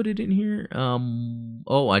did I put it in here?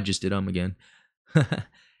 Oh, I just did again.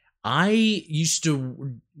 I used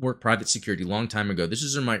to work private security a long time ago. This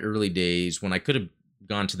is in my early days when I could have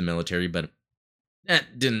gone to the military, but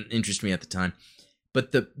that didn't interest me at the time.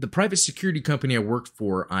 But the private security company I worked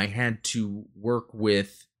for, I had to work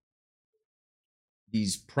with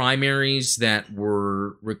these primaries that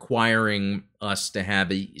were requiring us to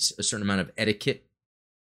have a certain amount of etiquette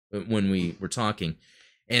when we were talking.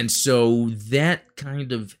 And so that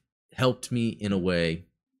kind of helped me in a way.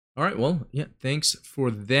 All right, well, yeah, thanks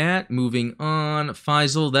for that. Moving on,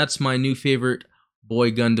 Faisal, that's my new favorite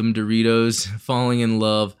Boy Gundam Doritos, falling in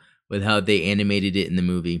love with how they animated it in the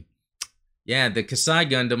movie. Yeah, the Kasai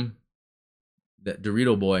Gundam, that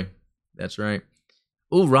Dorito boy, that's right.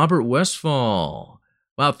 Oh, Robert Westfall.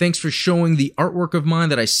 Wow, thanks for showing the artwork of mine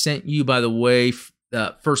that I sent you, by the way.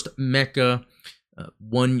 First mecha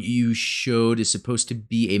one you showed is supposed to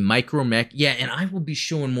be a micro mech. Yeah, and I will be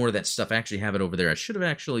showing more of that stuff. I actually have it over there. I should have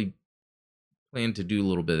actually planned to do a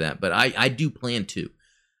little bit of that, but I do plan to.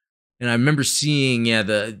 And I remember seeing,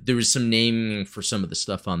 there was some naming for some of the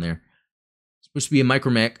stuff on there. Supposed to be a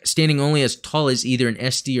micromech, standing only as tall as either an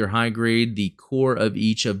SD or high grade. The core of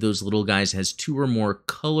each of those little guys has 2 or more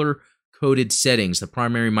color-coded settings. The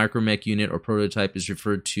primary micromech unit or prototype is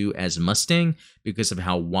referred to as Mustang because of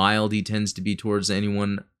how wild he tends to be towards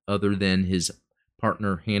anyone other than his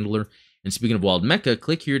partner handler. And speaking of wild mecha,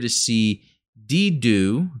 click here to see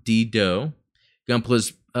D-Do,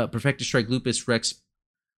 Gunpla's Perfected Strike Lupus Rex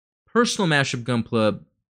personal mashup Gunpla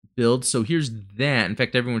build. So here's that. In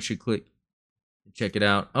fact, everyone should click. Check it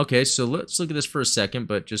out. Okay, so let's look at this for a second,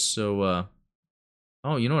 but just so...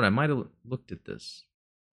 oh, you know what? I might have looked at this.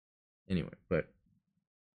 Anyway, but...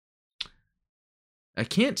 I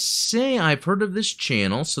can't say I've heard of this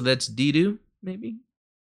channel, so that's Didu, maybe?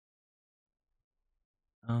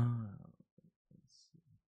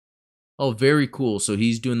 Oh, very cool. So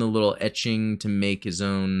he's doing the little etching to make his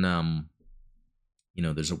own...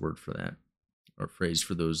 there's a word for that. Or phrase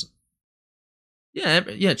for those...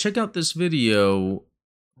 Yeah, check out this video.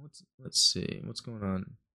 Let's see. What's going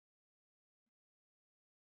on?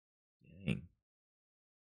 Dang.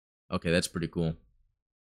 Okay, that's pretty cool.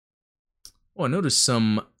 Oh, I noticed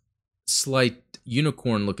some slight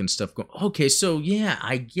unicorn-looking stuff going... Okay, so yeah,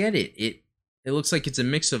 I get it. It looks like it's a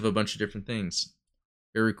mix of a bunch of different things.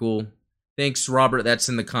 Very cool. Thanks, Robert. That's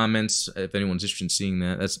in the comments, if anyone's interested in seeing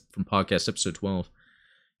that. That's from podcast episode 12.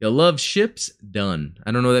 You love ships? Done. I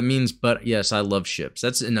don't know what that means, but yes, I love ships.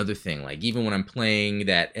 That's another thing. Like, even when I'm playing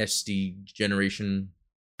that SD generation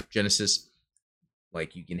Genesis,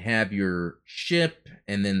 like, you can have your ship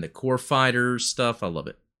and then the core fighter stuff. I love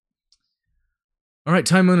it. All right,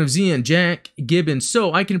 timeline of Zeon, Jack Gibbons.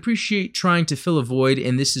 So, I can appreciate trying to fill a void,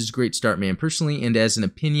 and this is a great start, man. Personally, and as an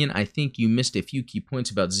opinion, I think you missed a few key points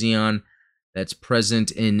about Zeon that's present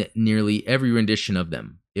in nearly every rendition of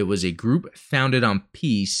them. It was a group founded on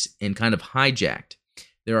peace and kind of hijacked.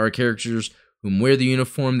 There are characters whom wear the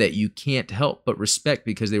uniform that you can't help but respect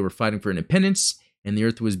because they were fighting for independence and the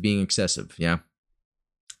Earth was being excessive. Yeah,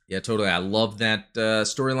 totally. I love that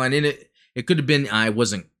storyline in it. It could have been I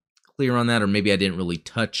wasn't clear on that, or maybe I didn't really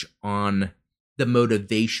touch on the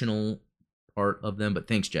motivational part of them, but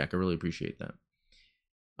thanks, Jack. I really appreciate that.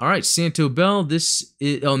 All right, Santo Bell. This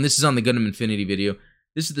is on the Gundam Infinity video.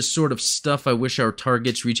 This is the sort of stuff I wish our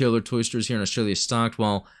Targets, retailer toy stores here in Australia stocked.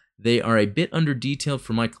 While they are a bit under-detailed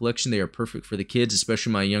for my collection, they are perfect for the kids,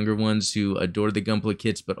 especially my younger ones who adore the Gunpla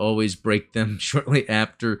kits but always break them shortly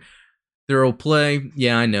after thorough play.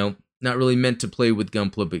 Yeah, I know. Not really meant to play with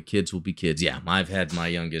Gunpla, but kids will be kids. Yeah, I've had my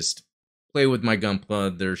youngest play with my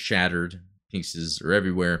Gunpla. They're shattered. Pieces are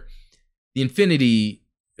everywhere. The Infinity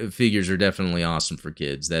figures are definitely awesome for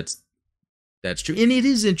kids. That's true. And it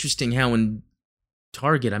is interesting how in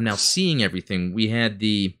Target, I'm now seeing everything. We had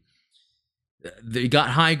they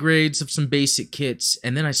got high grades of some basic kits,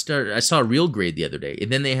 and then I saw a real grade the other day, and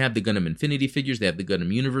then they have the Gundam Infinity figures, they have the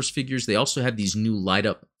Gundam Universe figures, they also have these new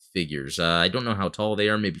light-up figures. I don't know how tall they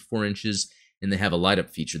are, maybe 4 inches, and they have a light-up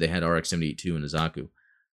feature. They had RX-78-2 and Izaku.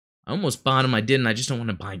 I almost bought them, I didn't. I just don't want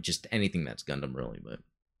to buy just anything that's Gundam, really, but...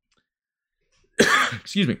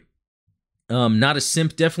 Excuse me. Not a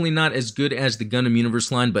simp, definitely not as good as the Gundam Universe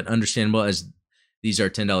line, but understandable as... These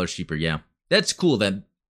are $10 cheaper, yeah. That's cool that,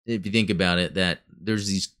 if you think about it, that there's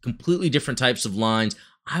these completely different types of lines.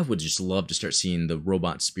 I would just love to start seeing the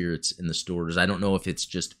robot spirits in the stores. I don't know if it's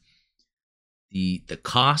just the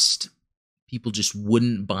cost. People just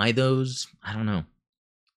wouldn't buy those. I don't know.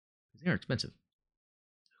 They're expensive.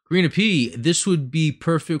 Karina P, this would be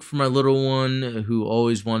perfect for my little one who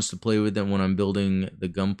always wants to play with them when I'm building the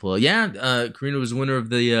Gunpla. Yeah, Karina was the winner of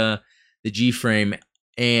the G-Frame.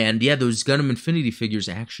 And yeah, those Gundam Infinity figures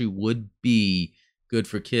actually would be good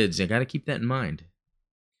for kids. I got to keep that in mind.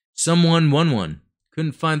 Someone won one.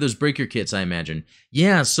 Couldn't find those breaker kits, I imagine.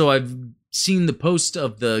 Yeah, so I've seen the post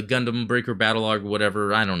of the Gundam Breaker Battlelog or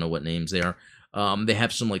whatever. I don't know what names they are. They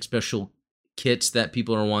have some like special kits that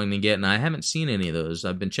people are wanting to get, and I haven't seen any of those.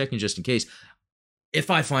 I've been checking just in case. If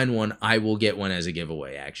I find one, I will get one as a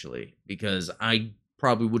giveaway, actually, because I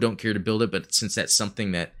probably don't care to build it, but since that's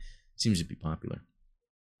something that seems to be popular.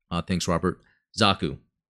 Thanks, Robert. Zaku.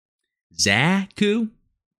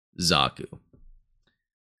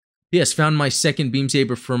 Yes, found my second beam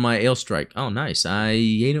saber for my Ale Strike. Oh, nice. I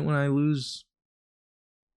hate it when I lose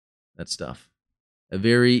that stuff. A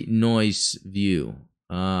very nice view.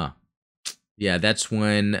 Yeah, that's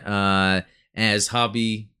when, as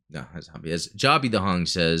Jobby the Hung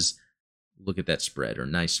says, look at that spread, or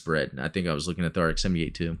nice spread. I think I was looking at the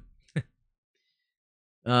RX-78 too.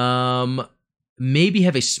 Maybe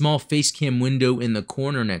have a small face cam window in the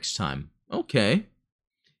corner next time. Okay.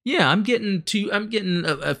 Yeah, I'm getting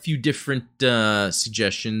a few different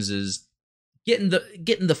suggestions. Is getting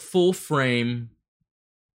the full frame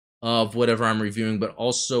of whatever I'm reviewing, but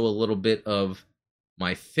also a little bit of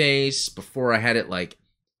my face. Before I had it like,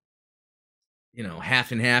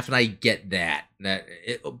 half and half, and I get that.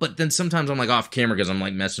 But then sometimes I'm like off camera because I'm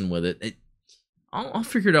like messing with it. I'll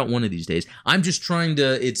figure it out one of these days. I'm just trying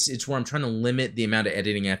to. It's where I'm trying to limit the amount of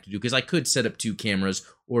editing I have to do, because I could set up 2 cameras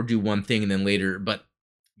or do one thing and then later. But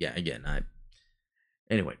yeah, again,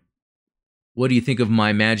 anyway. What do you think of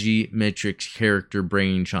my Magimatrix character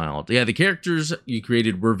brainchild? Yeah, the characters you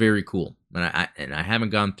created were very cool, and I haven't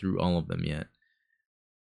gone through all of them yet.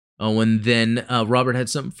 Oh, and then Robert had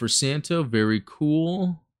something for Santo. Very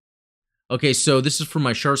cool. Okay, so this is for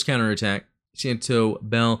my Sharks Counterattack. Santo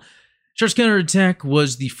Bell. Sharks Counterattack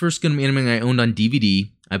was the first Gundam anime I owned on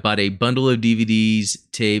DVD. I bought a bundle of DVDs,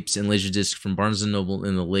 tapes, and Laserdiscs from Barnes & Noble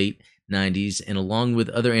in the late 90s, and along with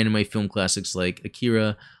other anime film classics like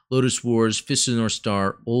Akira, Lotus Wars, Fist of the North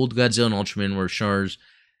Star, Old Godzilla and Ultraman were Sharks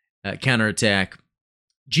Counterattack,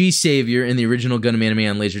 G-Savior, and the original Gundam anime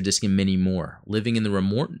on Laserdisc, and many more. Living in the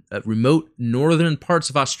remote northern parts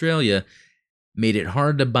of Australia made it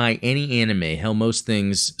hard to buy any anime. Hell, most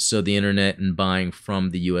things, so the internet and buying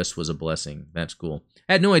from the US was a blessing. That's cool.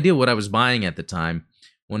 I had no idea what I was buying at the time.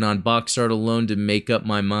 Went on box art alone to make up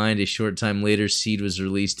my mind. A short time later, Seed was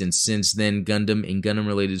released, and since then, Gundam and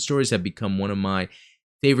Gundam-related stories have become one of my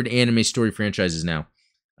favorite anime story franchises now.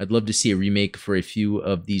 I'd love to see a remake for a few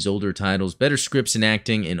of these older titles. Better scripts and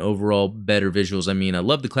acting, and overall better visuals. I mean, I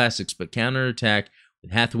love the classics, but Counterattack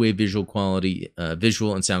with Hathaway visual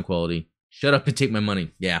and sound quality. Shut up and take my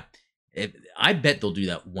money. Yeah. I bet they'll do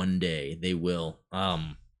that one day. They will.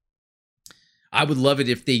 I would love it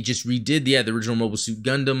if they just redid the original Mobile Suit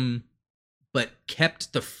Gundam, but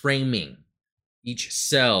kept the framing, each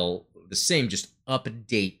cell the same, just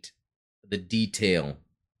update the detail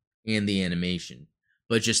and the animation.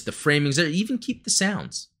 But just the framings there, even keep the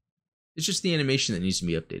sounds. It's just the animation that needs to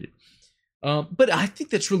be updated. But I think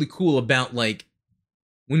that's really cool about, like,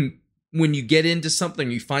 when you get into something,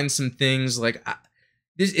 you find some things, like,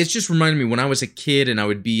 it's just reminded me when I was a kid and I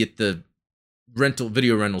would be at the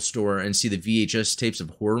video rental store and see the VHS tapes of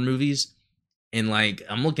horror movies, and like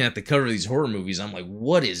I'm looking at the cover of these horror movies, I'm like,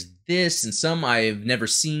 what is this? And some I've never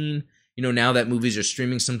seen. Now that movies are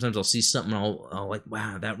streaming, sometimes I'll see something and I'll like,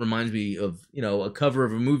 wow, that reminds me of a cover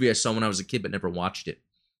of a movie I saw when I was a kid but never watched it.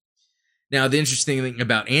 Now the interesting thing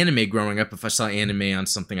about anime growing up, if I saw anime on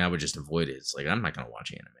something, I would just avoid it. It's like, I'm not gonna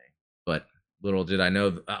watch anime. But little did I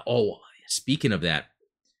know. Speaking of that,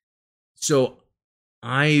 so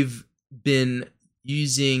I've been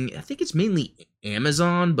using, I think it's mainly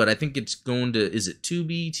Amazon, but I think it's going to, is it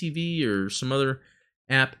Tubi TV or some other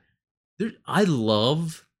app? I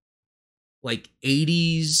love like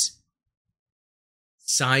 80s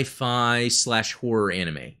sci-fi / horror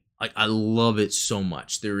anime. Like, I love it so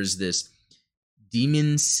much. There is this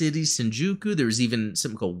Demon City Shinjuku. There was even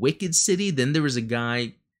something called Wicked City. Then there was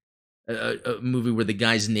a movie where the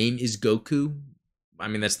guy's name is Goku. I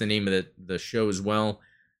mean, that's the name of the show as well.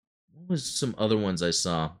 What was some other ones I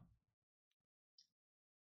saw?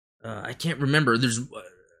 I can't remember. There's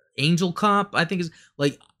Angel Cop, I think, is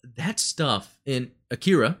like that stuff. And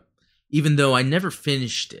Akira, even though I never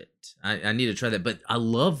finished it, I need to try that. But I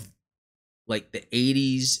love like the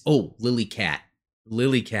 80s. Oh, Lily Cat.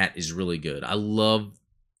 Lily Cat is really good. I love.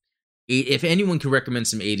 If anyone can recommend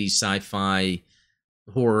some 80s sci-fi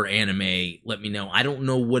horror anime, let me know. I don't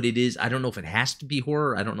know what it is. I don't know if it has to be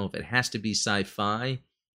horror. I don't know if it has to be sci-fi.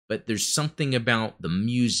 But there's something about the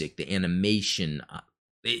music, the animation.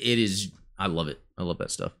 It is. I love it. I love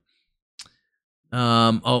that stuff.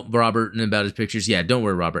 Oh, Robert, and about his pictures. Yeah, don't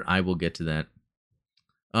worry, Robert. I will get to that.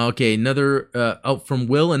 Okay, another. From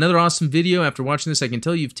Will, another awesome video. After watching this, I can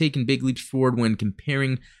tell you've taken big leaps forward when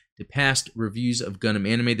comparing to past reviews of Gundam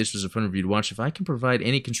anime. This was a fun review to watch. If I can provide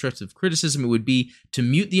any constructive criticism, it would be to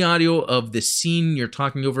mute the audio of the scene you're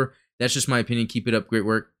talking over. That's just my opinion. Keep it up. Great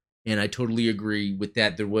work. And I totally agree with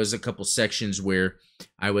that. There was a couple sections where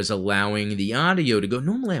I was allowing the audio to go.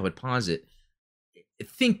 Normally, I would pause it,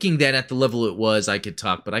 thinking that at the level it was, I could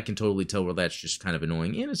talk, but I can totally tell where that's just kind of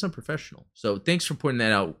annoying and it's unprofessional. So thanks for pointing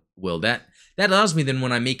that out, Will. That allows me then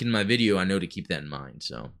when I'm making my video, I know to keep that in mind.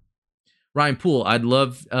 So Ryan Poole, I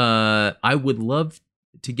would love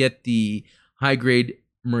to get the high grade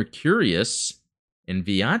Mercurius and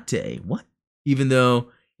Viate. What? Even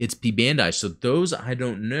though it's P Bandai. So those I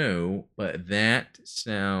don't know, but that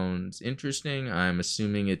sounds interesting. I'm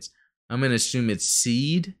going to assume it's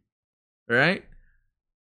Seed, right?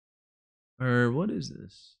 Or what is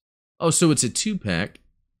this? Oh, so it's a 2-pack.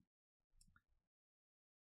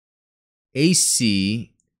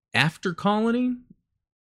 AC After Colony?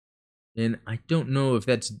 And I don't know if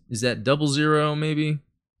is that 00 maybe?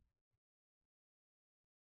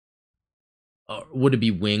 Or would it be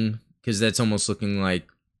Wing? Because that's almost looking like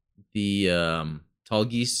the Tall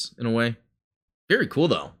Geese in a way. Very cool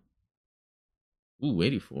though. Ooh,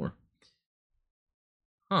 84.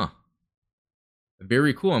 Huh.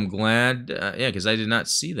 Very cool. I'm glad. Yeah, because I did not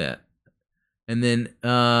see that. And then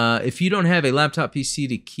if you don't have a laptop PC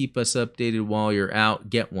to keep us updated while you're out,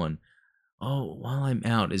 get one. Oh, while I'm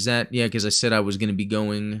out. Is that... Yeah, because I said I was going to be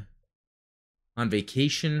going on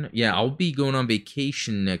vacation. Yeah, I'll be going on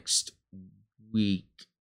vacation next week.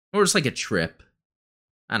 Or it's like a trip.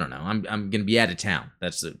 I don't know. I'm going to be out of town.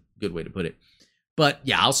 That's a good way to put it. But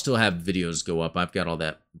yeah, I'll still have videos go up. I've got all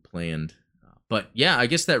that planned. But yeah, I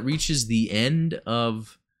guess that reaches the end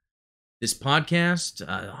of this podcast.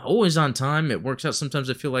 Always on time. It works out. Sometimes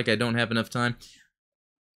I feel like I don't have enough time.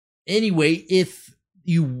 Anyway, if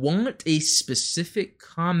you want a specific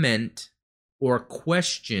comment or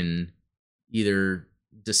question either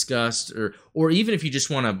discussed or even if you just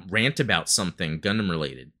want to rant about something Gundam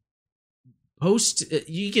related,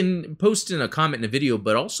 you can post in a comment in a video,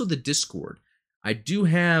 but also the Discord. I do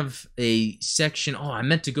have a section. Oh, I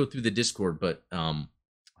meant to go through the Discord, but I'll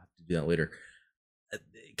have to do that later.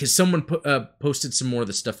 Because someone posted some more of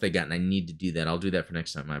the stuff they got, and I need to do that. I'll do that for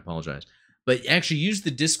next time. I apologize. But actually, use the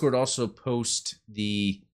Discord. Also, post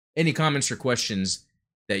any comments or questions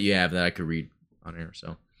that you have that I could read on air.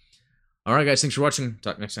 So, all right, guys. Thanks for watching.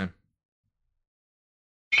 Talk next time.